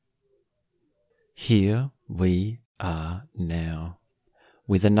Here we are now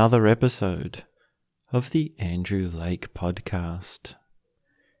with another episode of the Andrew Lake Podcast.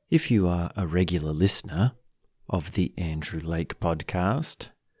 If you are a regular listener of the Andrew Lake Podcast,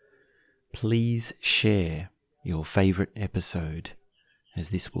 please share your favourite episode,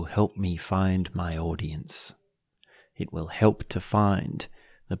 as this will help me find my audience. It will help to find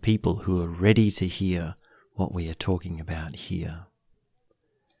the people who are ready to hear what we are talking about here.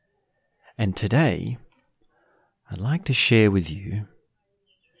 And today, I'd like to share with you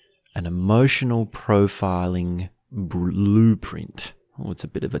an emotional profiling blueprint. Oh, it's a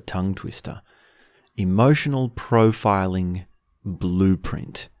bit of a tongue twister. Emotional profiling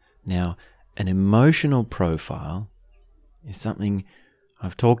blueprint. Now, an emotional profile is something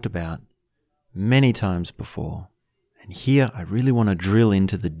I've talked about many times before. And here I really want to drill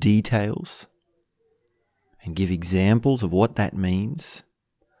into the details and give examples of what that means.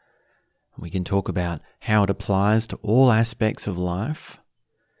 We can talk about how it applies to all aspects of life,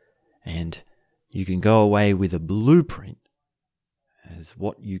 and you can go away with a blueprint as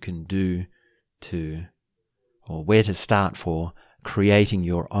what you can do to, or where to start for creating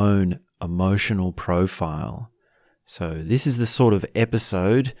your own emotional profile. So this is the sort of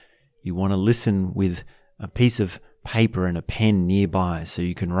episode you want to listen with a piece of paper and a pen nearby so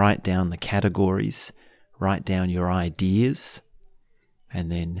you can write down the categories, write down your ideas, and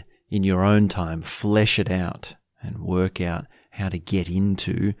then in your own time, flesh it out and work out how to get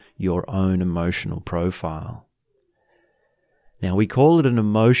into your own emotional profile. Now, we call it an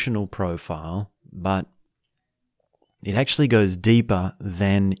emotional profile, but it actually goes deeper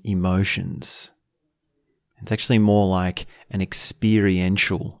than emotions. It's actually more like an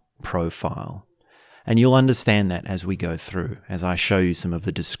experiential profile. And you'll understand that as we go through, as I show you some of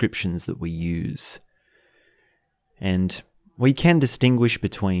the descriptions that we use. And we can distinguish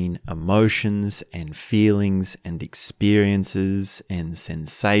between emotions and feelings and experiences and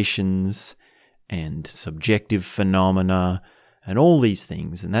sensations and subjective phenomena and all these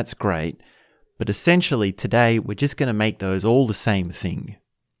things, and that's great. But essentially today we're just going to make those all the same thing.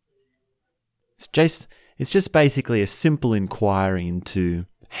 It's just basically a simple inquiry into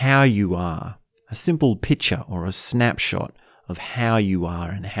how you are, a simple picture or a snapshot of how you are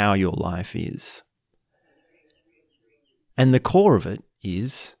and how your life is. And the core of it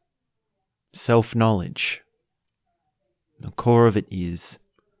is self-knowledge. The core of it is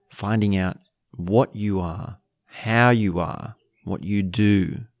finding out what you are, how you are, what you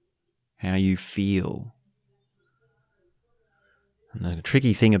do, how you feel. And the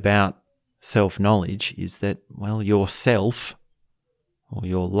tricky thing about self-knowledge is that, well, yourself or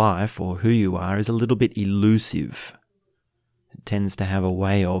your life or who you are is a little bit elusive. It tends to have a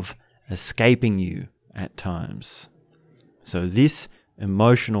way of escaping you at times. So this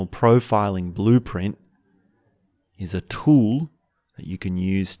emotional profiling blueprint is a tool that you can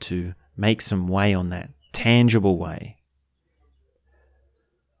use to make some way on that, tangible way.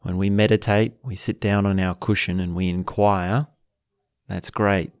 When we meditate, we sit down on our cushion and we inquire. That's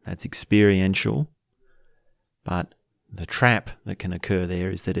great, that's experiential. But the trap that can occur there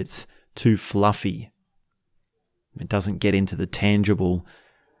is that it's too fluffy. It doesn't get into the tangible,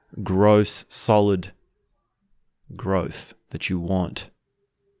 gross, solid growth that you want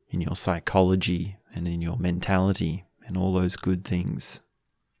in your psychology and in your mentality and all those good things.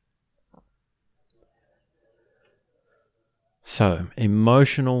 So,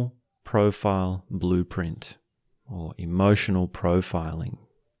 emotional profile blueprint or emotional profiling.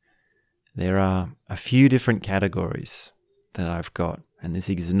 There are a few different categories that I've got, and this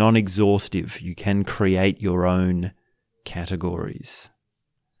is non-exhaustive. You can create your own categories.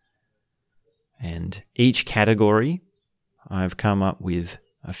 And each category, I've come up with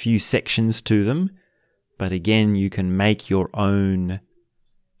a few sections to them, but again, you can make your own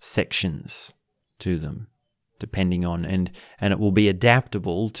sections to them, depending on, and it will be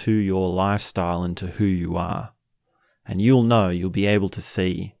adaptable to your lifestyle and to who you are. And you'll be able to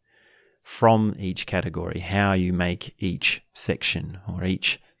see from each category how you make each section or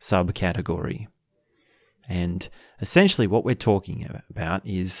each subcategory. And essentially what we're talking about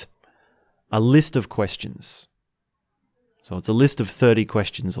is a list of questions. So it's a list of 30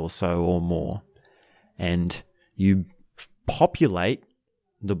 questions or so or more. And you populate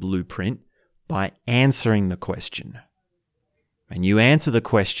the blueprint by answering the question. And you answer the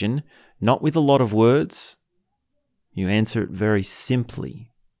question not with a lot of words. You answer it very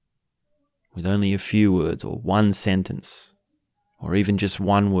simply, with only a few words or one sentence, or even just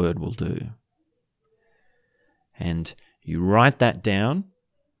one word will do. And you write that down,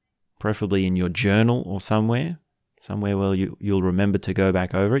 preferably in your journal or somewhere where you'll remember to go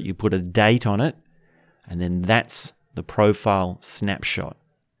back over it. You put a date on it, And then that's the profile snapshot.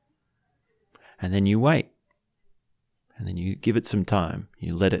 And then you wait. And then you give it some time.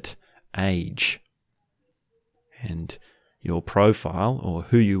 You let it age. And your profile, or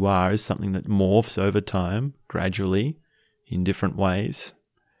who you are, is something that morphs over time, gradually, in different ways.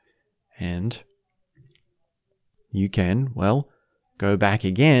 And you can, go back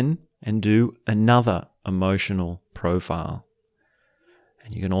again and do another emotional profile.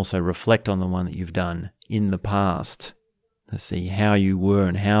 And you can also reflect on the one that you've done in the past to see how you were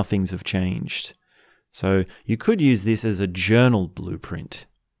and how things have changed. So you could use this as a journal blueprint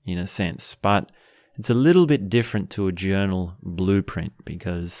in a sense, but it's a little bit different to a journal blueprint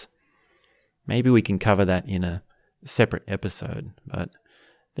because maybe we can cover that in a separate episode. But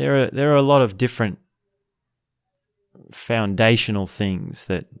there are a lot of different foundational things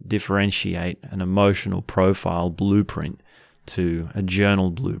that differentiate an emotional profile blueprint to a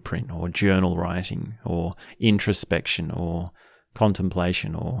journal blueprint or journal writing or introspection or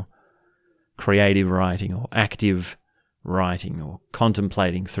contemplation or creative writing or active writing or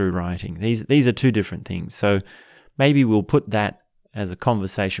contemplating through writing. These are two different things. So maybe we'll put that as a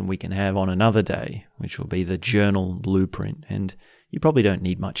conversation we can have on another day, which will be the journal blueprint. And you probably don't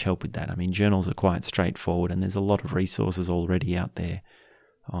need much help with that. I mean, journals are quite straightforward and there's a lot of resources already out there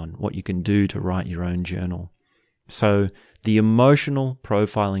on what you can do to write your own journal. So the emotional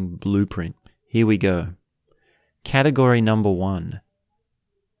profiling blueprint. Here we go. Category number 1.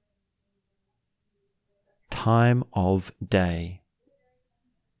 Time of day.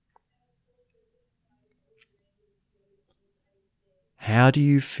 How do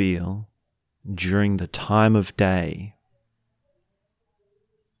you feel during the time of day?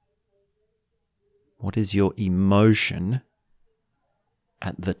 What is your emotion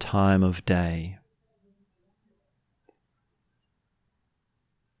at the time of day?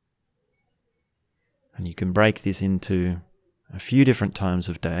 And you can break this into a few different times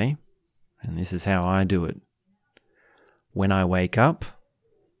of day, and this is how I do it. When I wake up,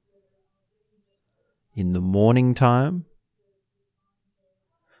 in the morning time,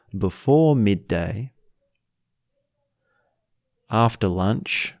 before midday, after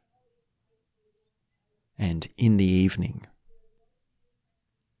lunch, and in the evening.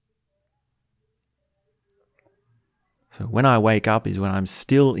 So when I wake up is when I'm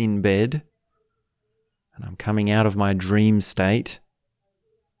still in bed and I'm coming out of my dream state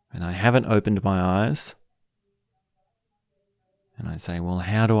and I haven't opened my eyes. And I say, well,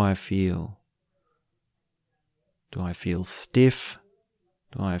 how do I feel? Do I feel stiff?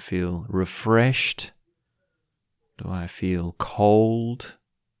 Do I feel refreshed? Do I feel cold?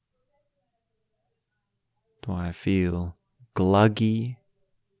 Do I feel gluggy?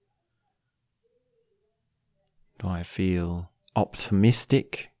 Do I feel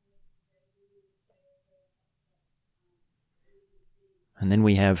optimistic? And then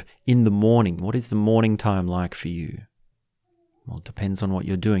we have in the morning. What is the morning time like for you? Well, it depends on what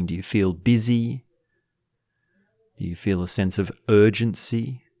you're doing. Do you feel busy? Do you feel a sense of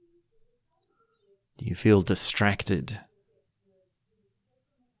urgency? Do you feel distracted?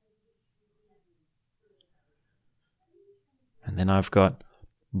 And then I've got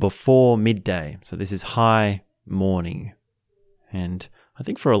before midday. So this is high morning. And I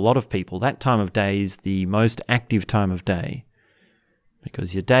think for a lot of people, that time of day is the most active time of day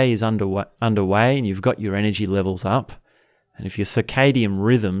because your day is underway and you've got your energy levels up. And if your circadian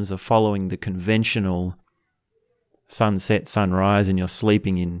rhythms are following the conventional sunset, sunrise, and you're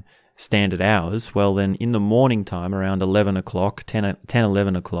sleeping in standard hours, well then in the morning time around 11 o'clock, 10,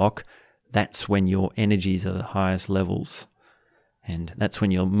 11 o'clock, that's when your energies are the highest levels. And that's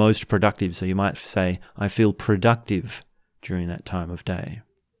when you're most productive. So you might say, I feel productive during that time of day.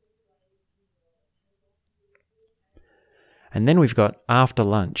 And then we've got after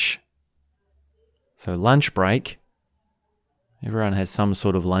lunch. So lunch break. Everyone has some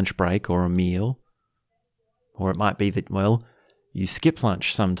sort of lunch break or a meal. Or it might be that, you skip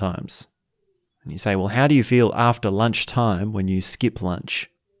lunch sometimes. And you say, well, how do you feel after lunchtime when you skip lunch?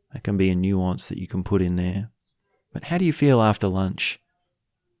 That can be a nuance that you can put in there. But how do you feel after lunch?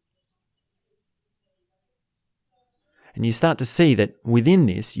 And you start to see that within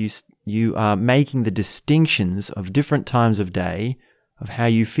this, you are making the distinctions of different times of day, of how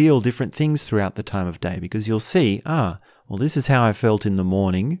you feel different things throughout the time of day. Because you'll see, this is how I felt in the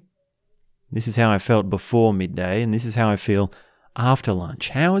morning. This is how I felt before midday. And this is how I feel after lunch.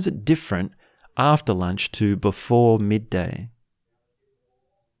 How is it different after lunch to before midday?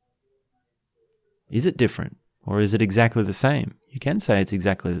 Is it different? Or is it exactly the same? You can say it's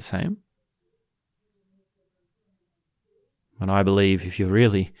exactly the same. And I believe if you're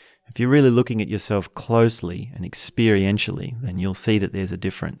If you're really looking at yourself closely and experientially, then you'll see that there's a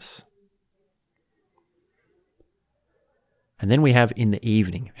difference. And then we have in the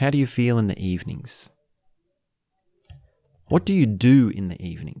evening. How do you feel in the evenings? What do you do in the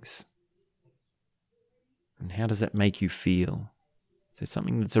evenings? And how does that make you feel? Is there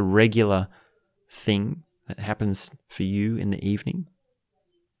something that's a regular thing that happens for you in the evening?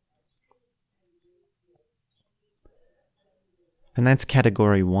 And that's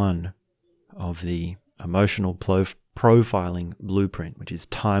category 1 of the emotional profiling blueprint, which is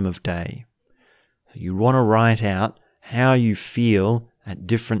time of day. So you want to write out how you feel at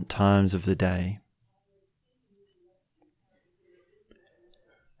different times of the day.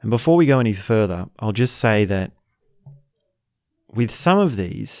 And before we go any further, I'll just say that with some of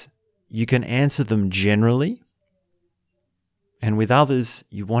these, you can answer them generally, and with others,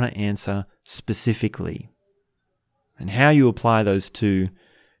 you want to answer specifically. And how you apply those two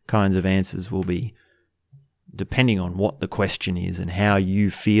kinds of answers will be depending on what the question is and how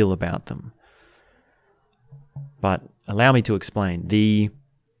you feel about them. But allow me to explain. A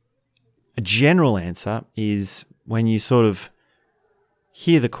general answer is when you sort of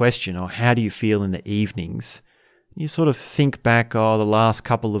hear the question, or how do you feel in the evenings? You sort of think back, the last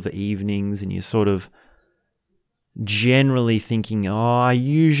couple of evenings, and you're sort of generally thinking, I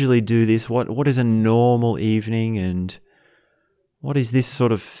usually do this. What is a normal evening, and what is this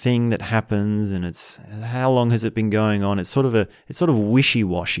sort of thing that happens, and it's how long has it been going on? It's sort of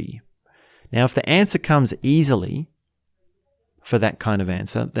wishy-washy. Now, if the answer comes easily for that kind of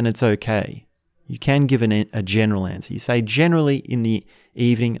answer, then it's okay. You can give a general answer. You say, generally in the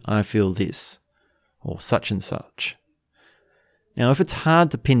evening, I feel this, or such and such. Now, if it's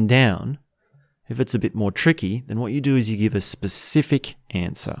hard to pin down, if it's a bit more tricky, then what you do is you give a specific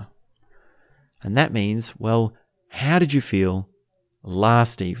answer. And that means, well, how did you feel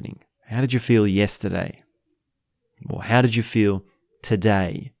last evening? How did you feel yesterday? Or how did you feel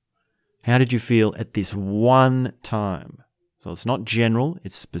today? How did you feel at this one time? So it's not general,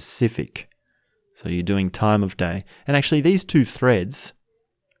 it's specific. So you're doing time of day. And actually these two threads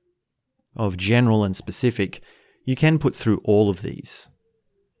of general and specific, you can put through all of these.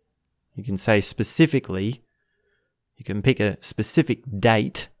 You can say specifically, you can pick a specific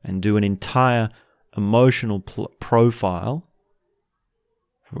date and do an entire emotional profile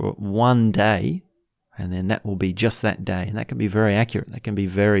for one day, and then that will be just that day. And that can be very accurate. That can be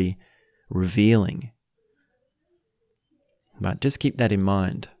very revealing. But just keep that in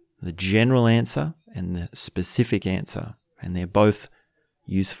mind. The general answer and the specific answer, and they're both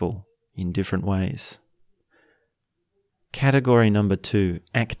useful in different ways. Category number 2,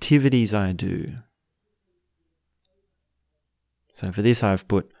 activities I do. So for this I've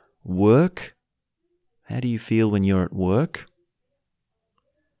put work. How do you feel when you're at work?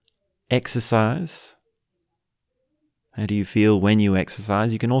 Exercise. How do you feel when you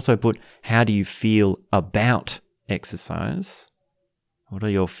exercise? You can also put how do you feel about exercise? What are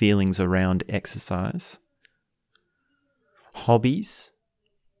your feelings around exercise? Hobbies.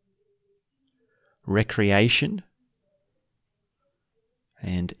 Recreation.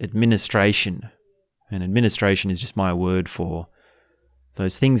 And administration. And administration is just my word for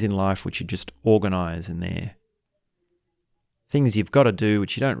those things in life which you just organise, and they're things you've got to do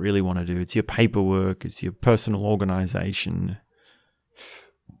which you don't really want to do. It's your paperwork, it's your personal organisation,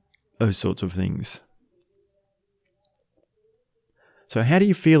 those sorts of things. So how do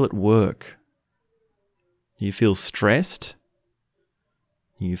you feel at work? Do you feel stressed?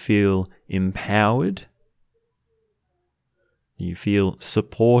 Do you feel empowered? Do you feel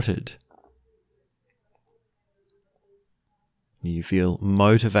supported? Do you feel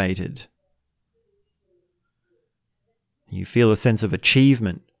motivated? Do you feel a sense of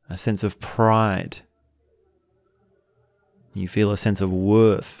achievement, a sense of pride? Do you feel a sense of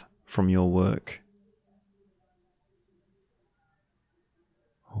worth from your work?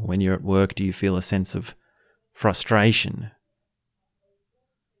 Or when you're at work, do you feel a sense of frustration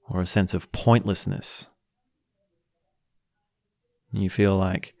or a sense of pointlessness? You feel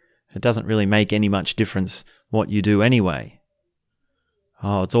like it doesn't really make any much difference what you do anyway.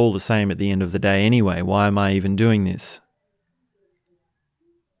 Oh, it's all the same at the end of the day anyway. Why am I even doing this?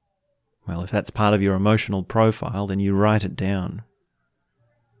 Well, if that's part of your emotional profile, then you write it down.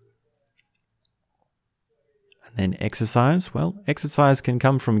 And then exercise. Well, exercise can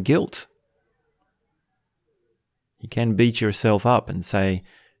come from guilt. You can beat yourself up and say,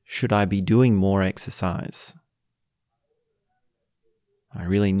 should I be doing more exercise? I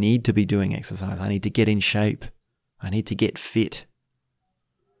really need to be doing exercise. I need to get in shape. I need to get fit.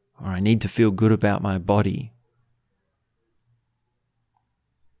 Or I need to feel good about my body.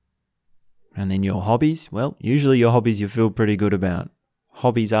 And then your hobbies, well, usually your hobbies you feel pretty good about.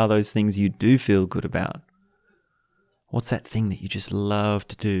 Hobbies are those things you do feel good about. What's that thing that you just love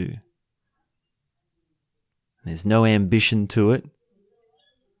to do? There's no ambition to it.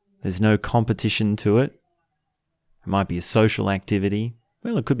 There's no competition to it. It might be a social activity.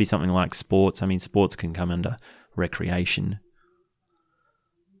 Well, it could be something like sports. I mean, sports can come under recreation.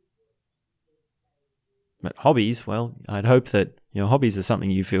 But hobbies, well, I'd hope that your hobbies are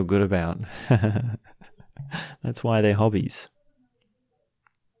something you feel good about. That's why they're hobbies.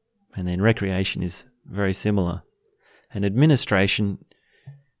 And then recreation is very similar. And administration,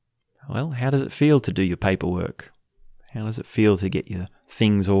 well, how does it feel to do your paperwork? How does it feel to get your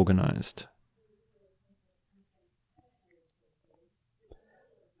things organised?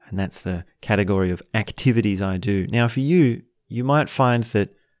 And that's the category of activities I do. Now, for you, you might find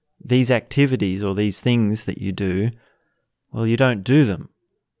that these activities or these things that you do, well, you don't do them.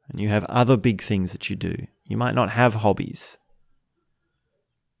 And you have other big things that you do. You might not have hobbies.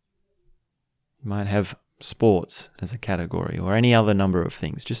 You might have sports as a category or any other number of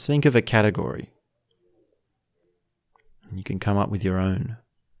things. Just think of a category. And you can come up with your own.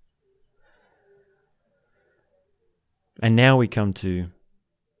 And now we come to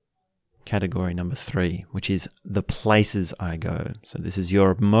category number 3, which is the places I go. So this is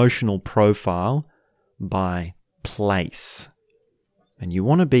your emotional profile by place. And you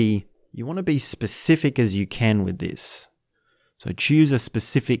want to be specific as you can with this. So choose a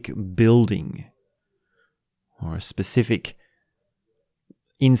specific building or a specific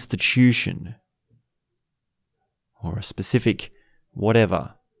institution or a specific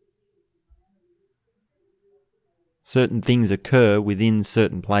whatever. Certain things occur within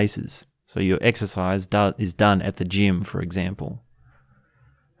certain places. So your exercise is done at the gym, for example.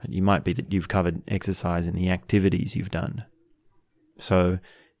 And you might be that you've covered exercise in the activities you've done. So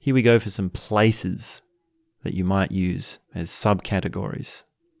here we go for some places that you might use as subcategories.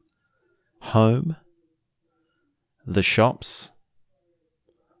 Home, the shops,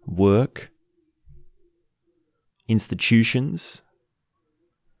 work, institutions,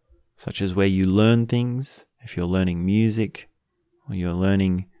 such as where you learn things, if you're learning music, or you're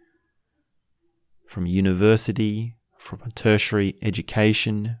learning from university, from a tertiary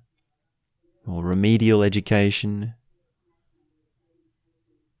education, or remedial education,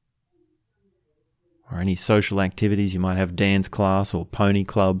 or any social activities. You might have dance class or pony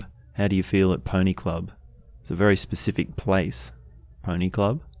club. How do you feel at pony club? It's a very specific place, pony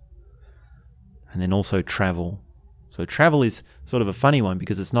club. And then also travel. So travel is sort of a funny one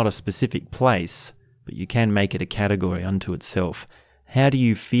because it's not a specific place, but you can make it a category unto itself. How do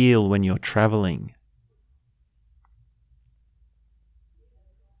you feel when you're traveling?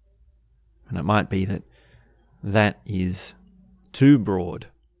 And it might be that that is too broad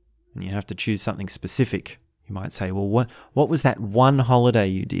and you have to choose something specific. You might say, well, what was that one holiday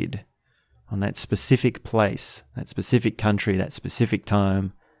you did on that specific place, that specific country, that specific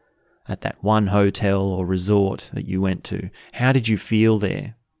time, at that one hotel or resort that you went to? How did you feel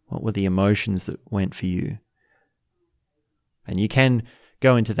there? What were the emotions that went for you? And you can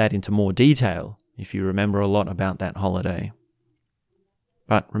go into that into more detail if you remember a lot about that holiday.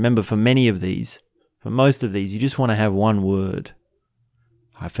 But remember, for most of these, you just want to have one word.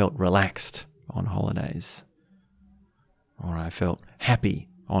 I felt relaxed on holidays. Or I felt happy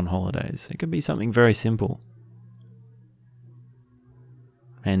on holidays. It could be something very simple.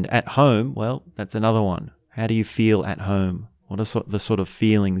 And at home, well, that's another one. How do you feel at home? What are the sort of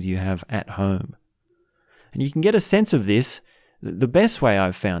feelings you have at home? And you can get a sense of this. The best way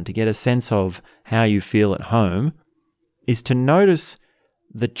I've found to get a sense of how you feel at home is to notice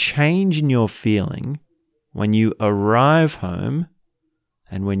the change in your feeling when you arrive home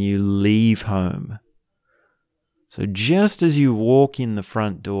and when you leave home. So just as you walk in the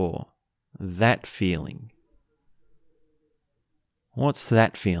front door, that feeling. What's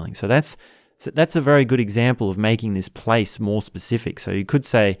that feeling? So that's a very good example of making this place more specific. So you could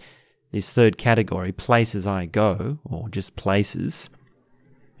say this third category, places I go, or just places.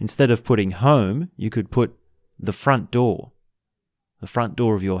 Instead of putting home, you could put the front door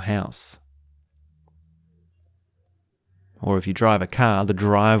of your house. Or if you drive a car, the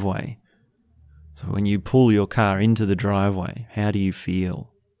driveway. So when you pull your car into the driveway, how do you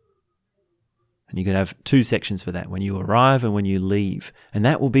feel? And you could have 2 sections for that, when you arrive and when you leave. And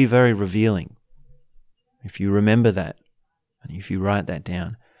that will be very revealing. If you remember that, and if you write that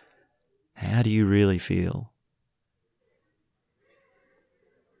down, how do you really feel?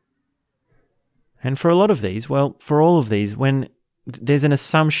 And for a lot of these, well, for all of these, when there's an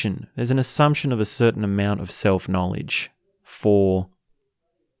assumption of a certain amount of self-knowledge for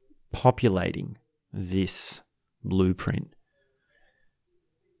populating this blueprint.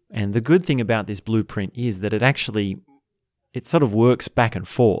 And the good thing about this blueprint is that it sort of works back and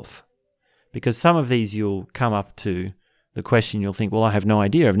forth. Because some of these you'll come up to the question, you'll think, well, I have no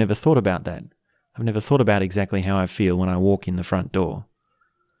idea. I've never thought about that. I've never thought about exactly how I feel when I walk in the front door.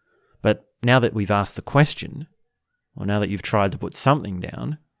 But now that we've asked the question, or now that you've tried to put something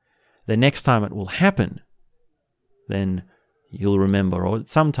down, the next time it will happen, then you'll remember, or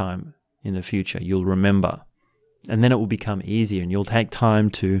sometime in the future you'll remember. And then it will become easier and you'll take time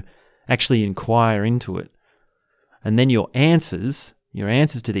to actually inquire into it. And then your answers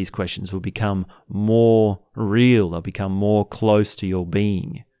to these questions will become more real. They'll become more close to your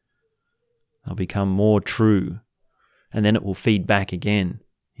being. They'll become more true. And then it will feed back again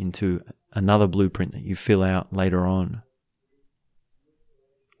into another blueprint that you fill out later on.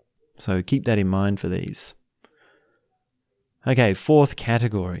 So keep that in mind for these. Okay, fourth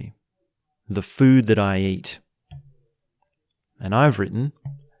category, the food that I eat. And I've written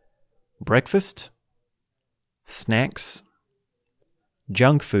breakfast, snacks,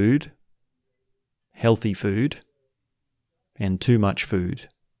 junk food, healthy food, and too much food.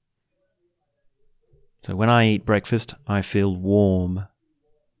 So when I eat breakfast, I feel warm.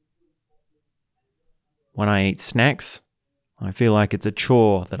 When I eat snacks, I feel like it's a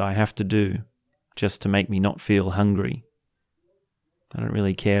chore that I have to do just to make me not feel hungry. I don't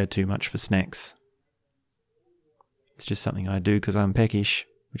really care too much for snacks. It's just something I do because I'm peckish,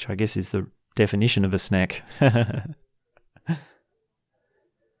 which I guess is the definition of a snack.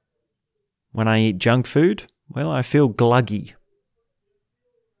 When I eat junk food, well, I feel gluggy.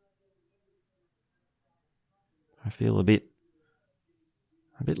 I feel a bit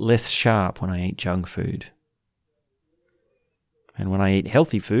less sharp when I eat junk food. And when I eat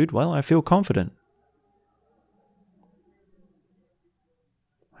healthy food, well, I feel confident.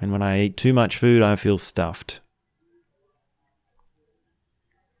 And when I eat too much food, I feel stuffed.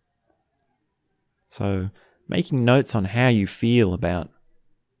 So, making notes on how you feel about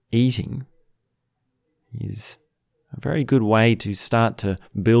eating is a very good way to start to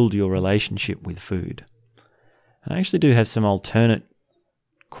build your relationship with food. And I actually do have some alternate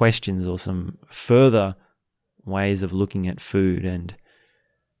questions or some further ways of looking at food, and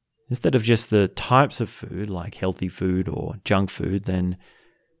instead of just the types of food like healthy food or junk food, then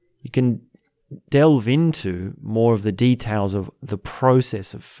you can delve into more of the details of the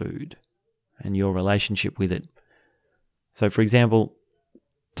process of food and your relationship with it. So for example,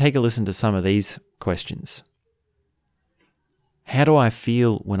 take a listen to some of these questions. How do I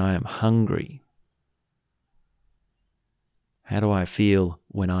feel when I am hungry? How do I feel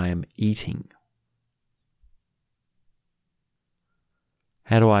when I am eating?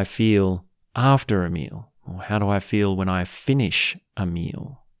 How do I feel after a meal? Or how do I feel when I finish a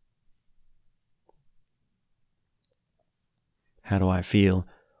meal? How do I feel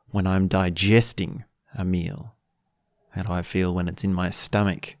when I'm digesting a meal? How do I feel when it's in my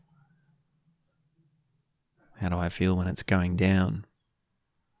stomach? How do I feel when it's going down?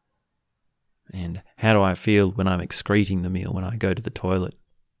 And how do I feel when I'm excreting the meal, when I go to the toilet?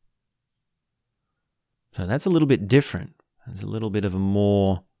 So that's a little bit different. There's a little bit of a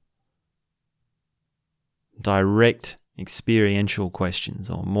more direct experiential questions,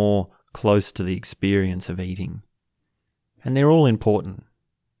 or more close to the experience of eating. And they're all important,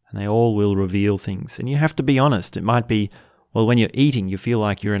 and they all will reveal things. And you have to be honest. It might be, well, when you're eating, you feel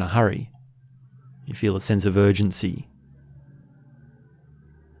like you're in a hurry. You feel a sense of urgency.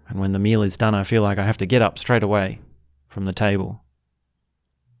 And when the meal is done, I feel like I have to get up straight away from the table.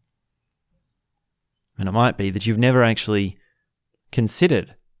 And it might be that you've never actually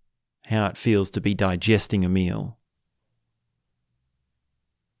considered how it feels to be digesting a meal.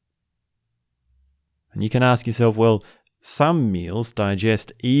 And you can ask yourself, well, some meals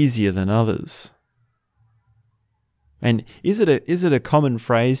digest easier than others. And is it a common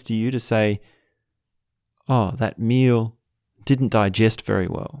phrase to you to say, oh, that meal didn't digest very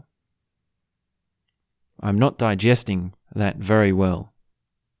well. I'm not digesting that very well.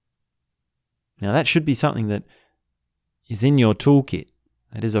 Now that should be something that is in your toolkit.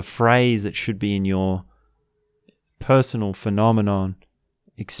 That is a phrase that should be in your personal phenomenon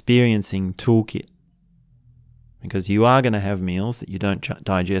experiencing toolkit. Because you are going to have meals that you don't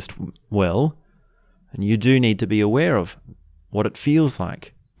digest well, and you do need to be aware of what it feels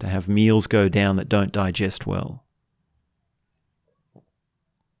like to have meals go down that don't digest well.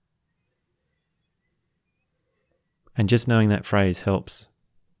 And just knowing that phrase helps.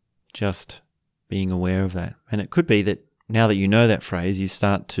 Just being aware of that. And it could be that now that you know that phrase, you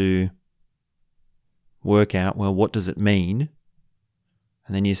start to work out, well, what does it mean?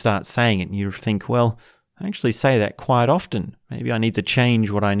 And then you start saying it and you think, well, I actually say that quite often. Maybe I need to change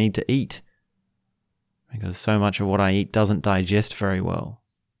what I need to eat because so much of what I eat doesn't digest very well.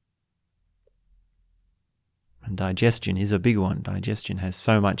 And digestion is a big one. Digestion has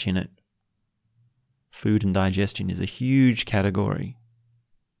so much in it. Food and digestion is a huge category.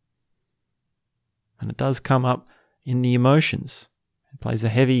 And it does come up in the emotions. It plays a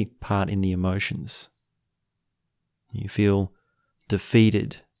heavy part in the emotions. You feel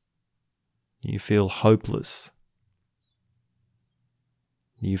defeated. You feel hopeless.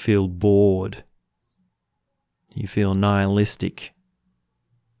 You feel bored. You feel nihilistic.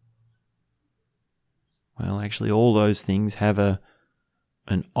 Well, actually, all those things have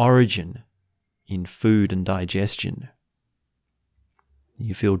an origin in food and digestion.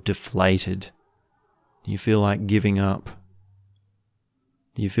 You feel deflated. You feel like giving up.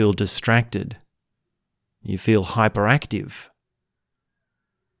 You feel distracted. You feel hyperactive.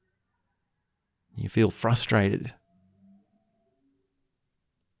 You feel frustrated.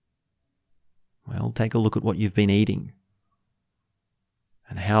 Well, take a look at what you've been eating.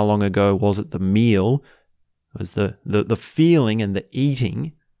 And how long ago was it the meal was the feeling and the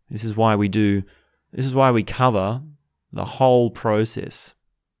eating? This is why we cover the whole process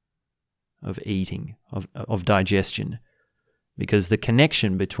of eating, of digestion. Because the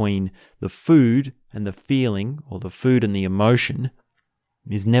connection between the food and the feeling, or the food and the emotion,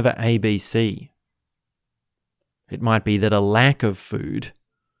 is never ABC. It might be that a lack of food,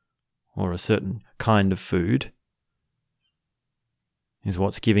 or a certain kind of food, is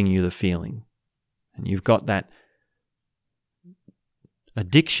what's giving you the feeling. And you've got that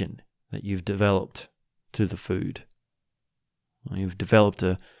addiction that you've developed to the food. Or you've developed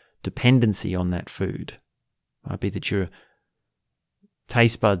a dependency on that food. It might be that your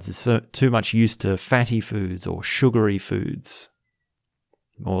taste buds are too much used to fatty foods or sugary foods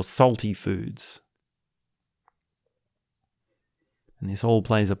or salty foods. And this all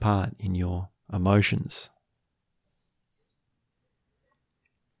plays a part in your emotions.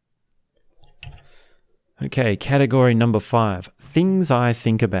 Okay, category number 5, things I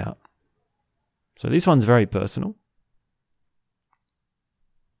think about. So this one's very personal.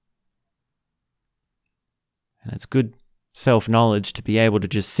 And it's good self-knowledge to be able to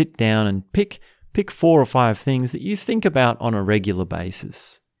just sit down and pick 4 or 5 things that you think about on a regular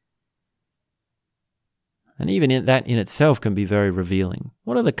basis. And even that in itself can be very revealing.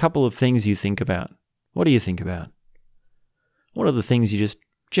 What are the couple of things you think about? What do you think about? What are the things you just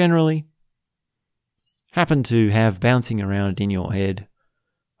generally happen to have bouncing around in your head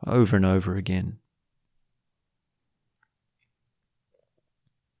over and over again?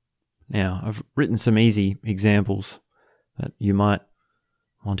 Now, I've written some easy examples that you might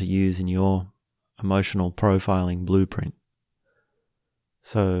want to use in your emotional profiling blueprint.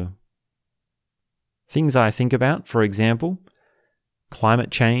 So, things I think about, for example,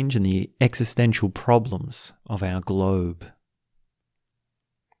 climate change and the existential problems of our globe.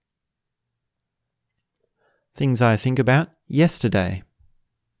 Things I think about yesterday.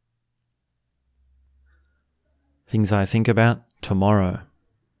 Things I think about tomorrow.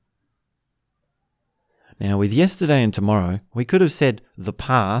 Now, with yesterday and tomorrow, we could have said the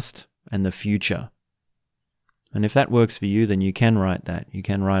past and the future. And if that works for you, then you can write that. You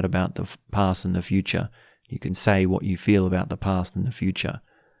can write about the past and the future. You can say what you feel about the past and the future.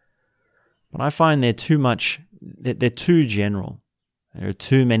 But I find they're too general. There are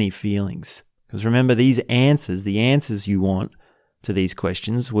too many feelings. Because remember, the answers you want to these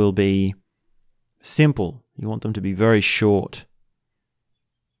questions will be simple. You want them to be very short.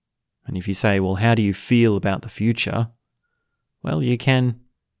 And if you say, well, how do you feel about the future? Well, you can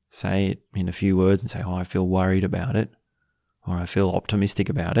say it in a few words and say, I feel worried about it, or I feel optimistic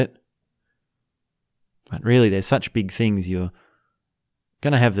about it. But really, they're such big things, you're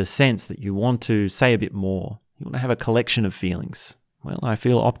going to have the sense that you want to say a bit more. You want to have a collection of feelings. Well, I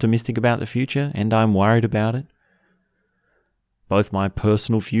feel optimistic about the future and I'm worried about it. Both my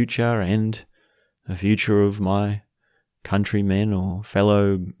personal future and the future of my countrymen or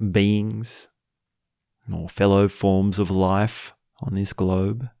fellow beings or fellow forms of life on this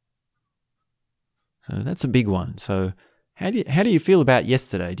globe. So that's a big one. So how do you feel about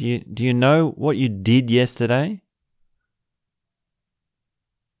yesterday? Do you know what you did yesterday?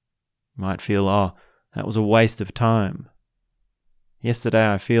 You might feel, that was a waste of time.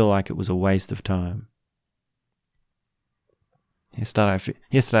 Yesterday I feel like it was a waste of time.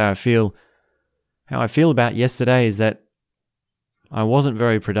 Yesterday I feel, how I feel about yesterday is that I wasn't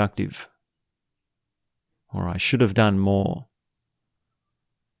very productive, or I should have done more,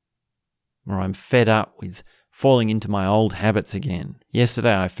 or I'm fed up with falling into my old habits again.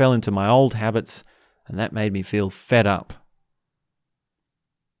 Yesterday I fell into my old habits and that made me feel fed up.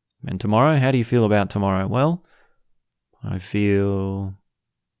 And tomorrow, how do you feel about tomorrow? Well, I feel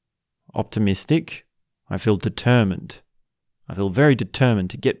optimistic. I feel determined. I feel very determined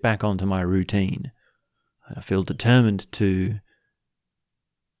to get back onto my routine. I feel determined to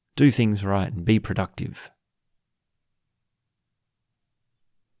do things right and be productive.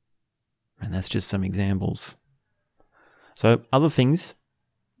 And that's just some examples. So other things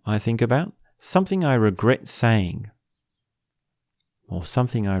I think about, something I regret saying or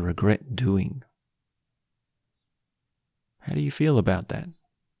something I regret doing. How do you feel about that?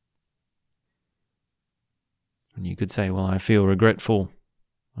 And you could say, well, I feel regretful.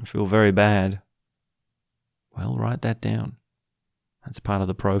 I feel very bad. Well, write that down. That's part of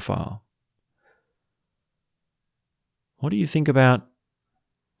the profile. What do you think about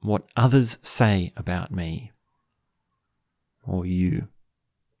what others say about me or you?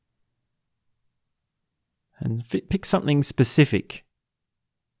 And pick something specific.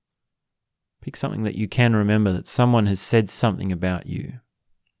 Pick something that you can remember, that someone has said something about you.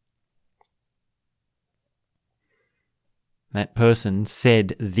 That person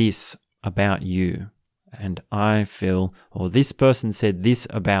said this about you, and I feel, or this person said this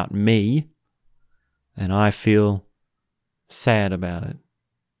about me, and I feel sad about it.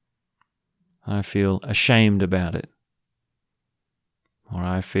 I feel ashamed about it. Or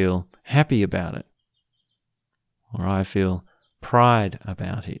I feel happy about it. Or I feel pride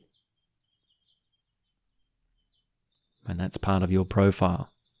about it. And that's part of your profile.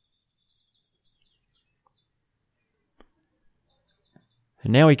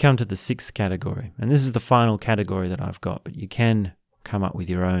 And now we come to the sixth category. And this is the final category that I've got, but you can come up with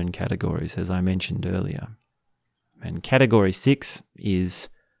your own categories, as I mentioned earlier. And category 6 is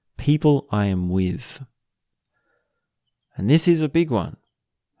people I am with. And this is a big one.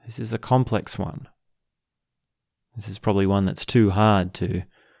 This is a complex one. This is probably one that's too hard to,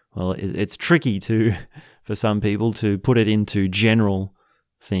 well, it's tricky for some people to put it into general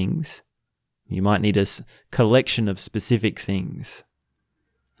things. You might need a collection of specific things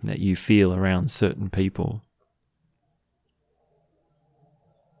that you feel around certain people.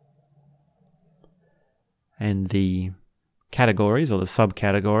 And the categories or the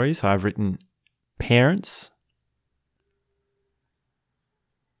subcategories, I've written parents,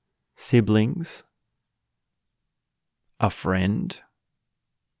 siblings, a friend,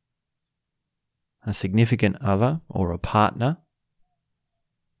 a significant other or a partner,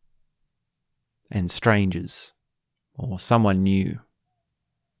 and strangers or someone new.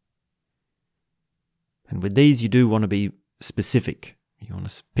 And with these, you do want to be specific. You want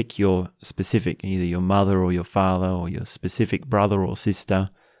to pick your specific, either your mother or your father, or your specific brother or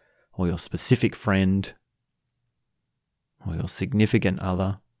sister, or your specific friend, or your significant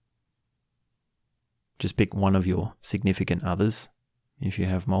other. Just pick one of your significant others, if you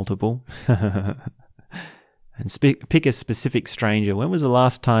have multiple. And pick a specific stranger. When was the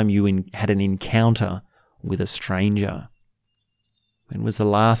last time you had an encounter with a stranger? When was the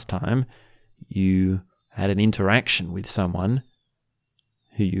last time you had an interaction with someone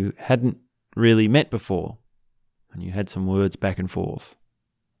who you hadn't really met before, and you had some words back and forth?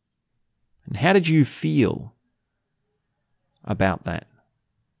 And how did you feel about that?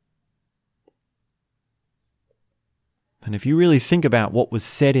 And if you really think about what was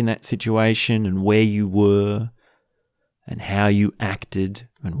said in that situation and where you were and how you acted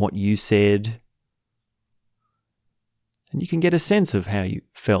and what you said, and you can get a sense of how you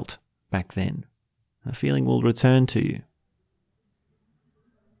felt back then. A feeling will return to you.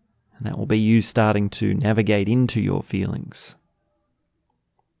 And that will be you starting to navigate into your feelings.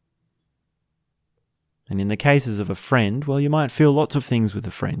 And in the cases of a friend, well, you might feel lots of things with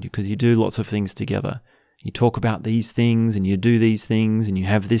a friend because you do lots of things together. You talk about these things and you do these things and you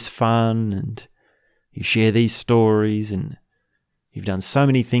have this fun and you share these stories and you've done so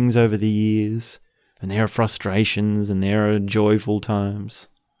many things over the years, and there are frustrations and there are joyful times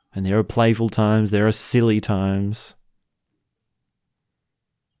and there are playful times, there are silly times.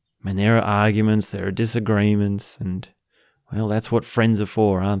 And there are arguments, there are disagreements, and, well, that's what friends are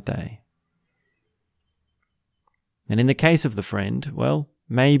for, aren't they? And in the case of the friend, well,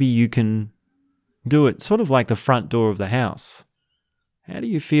 maybe you can do it sort of like the front door of the house. How do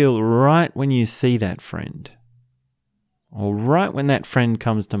you feel right when you see that friend? Or right when that friend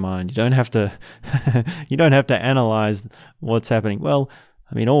comes to mind? You don't have to analyze what's happening. Well,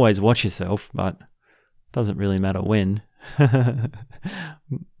 I mean, always watch yourself, but it doesn't really matter when.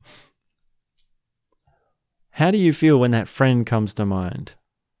 How do you feel when that friend comes to mind?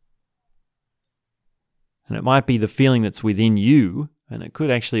 And it might be the feeling that's within you, and it could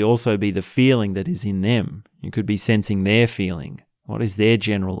actually also be the feeling that is in them. You could be sensing their feeling. What is their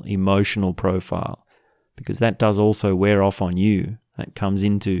general emotional profile? Because that does also wear off on you. That comes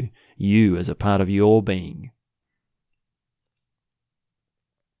into you as a part of your being.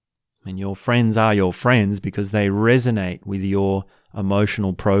 And your friends are your friends because they resonate with your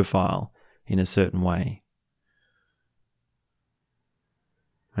emotional profile in a certain way.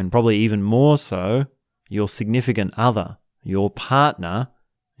 And probably even more so, your significant other, your partner,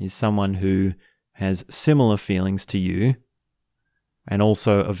 is someone who has similar feelings to you and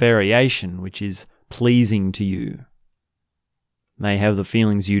also a variation which is pleasing to you. They have the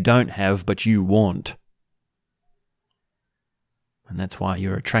feelings you don't have but you want. And that's why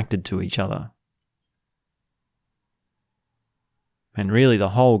you're attracted to each other. And really the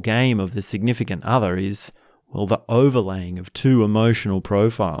whole game of the significant other is, well, the overlaying of two emotional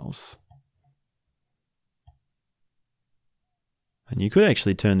profiles. And you could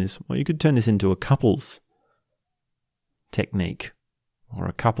actually turn this into a couples technique or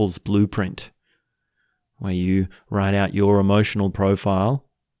a couples blueprint where you write out your emotional profile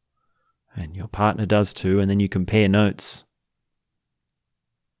and your partner does too, and then you compare notes.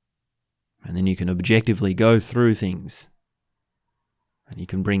 And then you can objectively go through things and you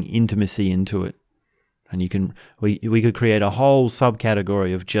can bring intimacy into it. And we could create a whole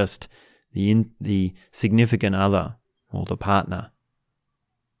subcategory of just the significant other or the partner.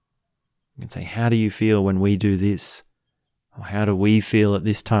 You can say, how do you feel when we do this? Or how do we feel at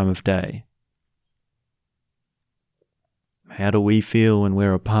this time of day? How do we feel when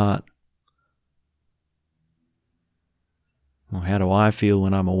we're apart? Or how do I feel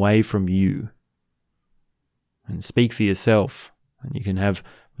when I'm away from you? And speak for yourself. And you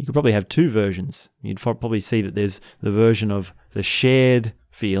could probably have two versions. You'd probably see that there's the version of the shared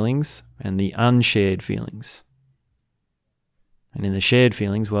feelings and the unshared feelings. And in the shared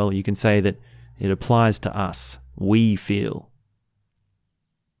feelings, well, you can say that it applies to us. We feel.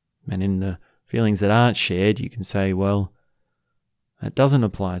 And in the feelings that aren't shared, you can say, well, that doesn't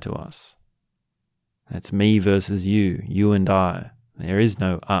apply to us. That's me versus you, you and I. There is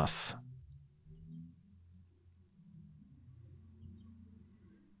no us.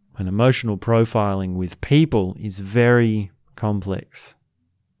 And emotional profiling with people is very complex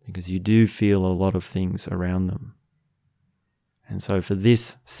because you do feel a lot of things around them. And so for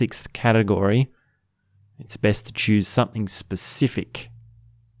this sixth category, it's best to choose something specific.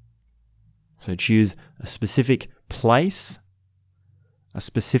 So choose a specific place, a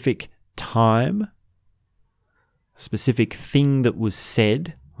specific time, a specific thing that was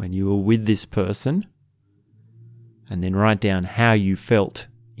said when you were with this person, and then write down how you felt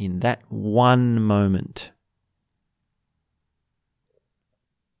in that one moment.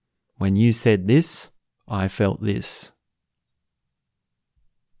 When you said this, I felt this.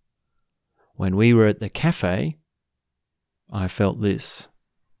 When we were at the cafe, I felt this.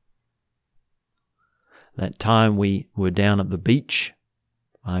 That time we were down at the beach,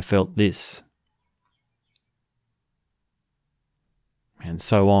 I felt this. And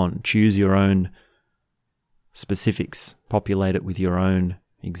so on. Choose your own specifics. Populate it with your own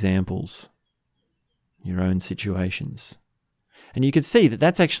examples, your own situations. And you can see that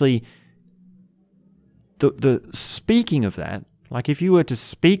that's actually the speaking of that. Like if you were to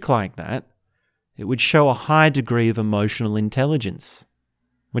speak like that, it would show a high degree of emotional intelligence,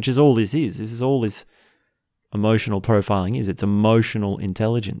 which is all this is. This is all this emotional profiling is. It's emotional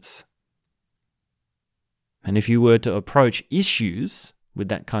intelligence. And if you were to approach issues with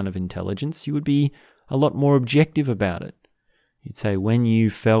that kind of intelligence, you would be a lot more objective about it. You'd say, when you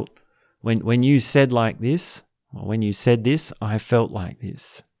said like this, or when you said this, I felt like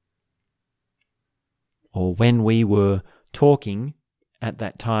this. Or when we were talking at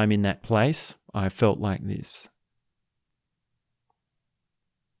that time in that place, I felt like this.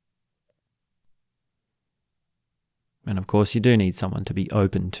 And of course, you do need someone to be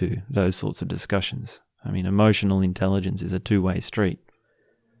open to those sorts of discussions. I mean, emotional intelligence is a two-way street.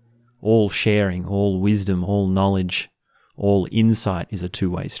 All sharing, all wisdom, all knowledge, all insight is a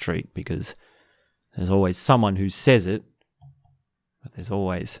two-way street because there's always someone who says it, but there's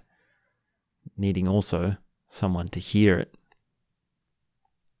always needing also someone to hear it.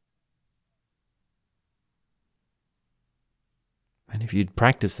 And if you'd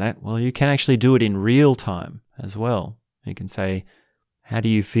practice that, well, you can actually do it in real time as well. You can say, how do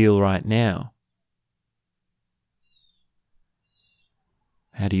you feel right now?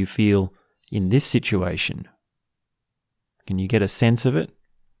 How do you feel in this situation? Can you get a sense of it?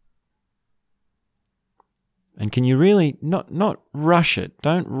 And can you really not rush it?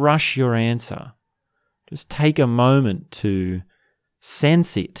 Don't rush your answer. Just take a moment to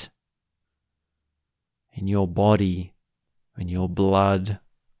sense it in your body, in your blood,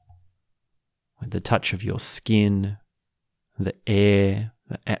 with the touch of your skin, the air,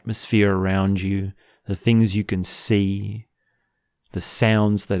 the atmosphere around you, the things you can see, the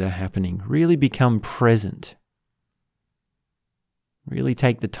sounds that are happening. Really become present. Really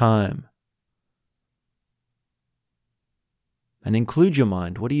take the time. And include your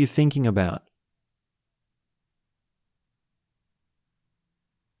mind. What are you thinking about?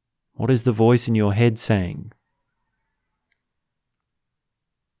 What is the voice in your head saying?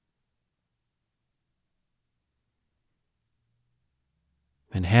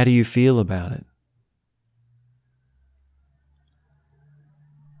 And how do you feel about it?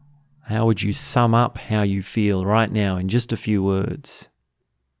 How would you sum up how you feel right now in just a few words?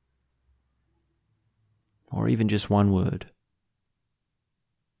 Or even just one word?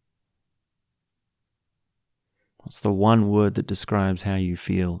 What's the one word that describes how you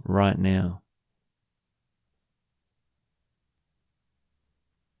feel right now?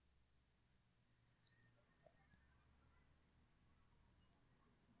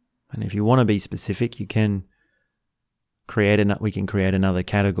 And if you want to be specific, we can create another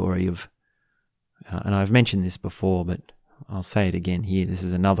category of, and I've mentioned this before, but I'll say it again here. This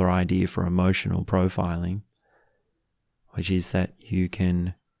is another idea for emotional profiling, which is that you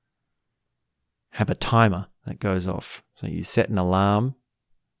can have a timer that goes off. So you set an alarm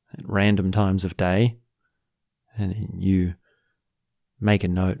at random times of day, and then you make a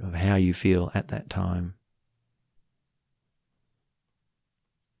note of how you feel at that time.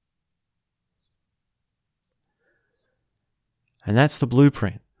 And that's the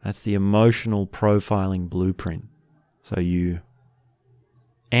blueprint. That's the emotional profiling blueprint. So you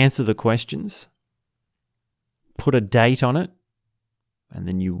answer the questions, put a date on it, and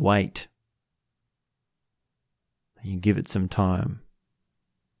then you wait. You give it some time.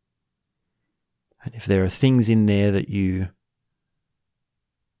 And if there are things in there that you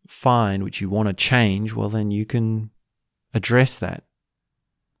find which you want to change, well, then you can address that.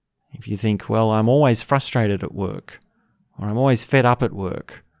 If you think, well, I'm always frustrated at work, or I'm always fed up at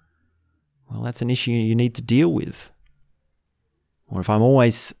work, well, that's an issue you need to deal with. Or if I'm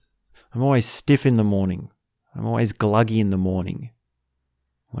always stiff in the morning, I'm always gluggy in the morning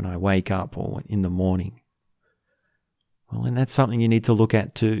when I wake up or in the morning, well, then that's something you need to look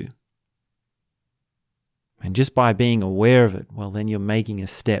at too. And just by being aware of it, well, then you're making a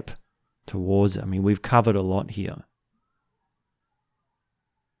step towards it. I mean, we've covered a lot here.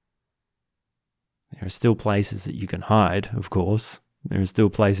 There are still places that you can hide, of course. There are still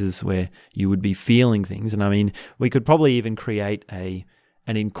places where you would be feeling things. And I mean, we could probably even create an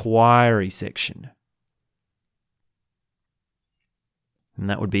inquiry section. And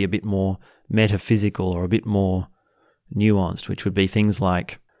that would be a bit more metaphysical or a bit more nuanced, which would be things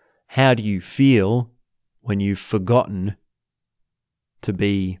like, how do you feel when you've forgotten to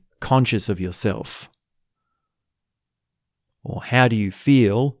be conscious of yourself? Or how do you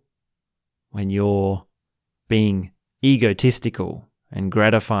feel when you're being egotistical and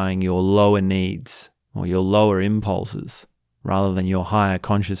gratifying your lower needs or your lower impulses rather than your higher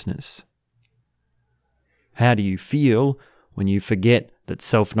consciousness? How do you feel when you forget that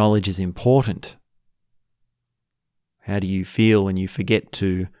self-knowledge is important? How do you feel when you forget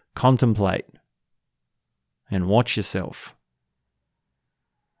to contemplate and watch yourself?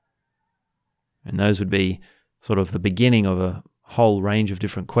 And those would be sort of the beginning of a whole range of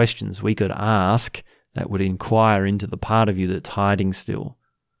different questions we could ask that would inquire into the part of you that's hiding still,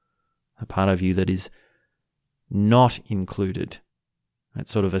 a part of you that is not included, that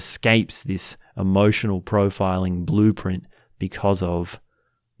sort of escapes this emotional profiling blueprint because of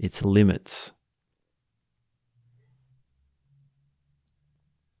its limits.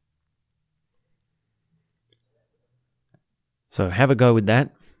 So have a go with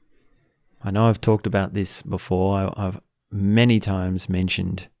that. I know I've talked about this before. I've many times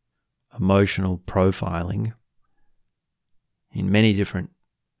mentioned emotional profiling in many different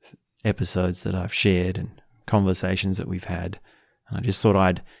episodes that I've shared and conversations that we've had. And I just thought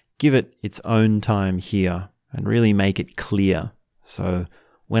I'd give it its own time here and really make it clear. So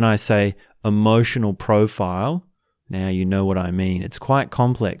when I say emotional profile, now you know what I mean. It's quite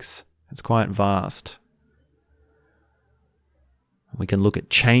complex. It's quite vast. We can look at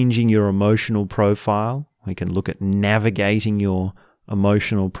changing your emotional profile. We can look at navigating your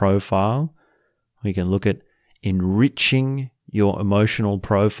emotional profile. We can look at enriching your emotional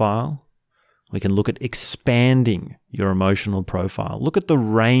profile. We can look at expanding your emotional profile. Look at the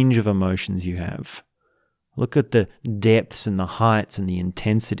range of emotions you have. Look at the depths and the heights and the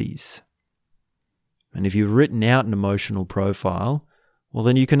intensities. And if you've written out an emotional profile, well,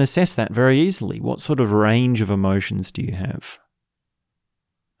 then you can assess that very easily. What sort of range of emotions do you have?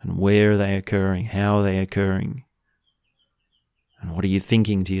 And where are they occurring? How are they occurring? And what are you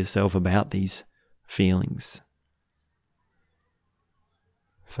thinking to yourself about these feelings?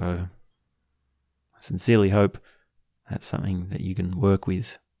 So I sincerely hope that's something that you can work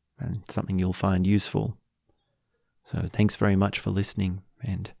with and something you'll find useful. So thanks very much for listening,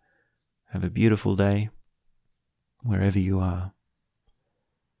 and have a beautiful day wherever you are.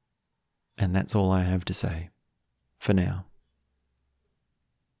 And that's all I have to say for now.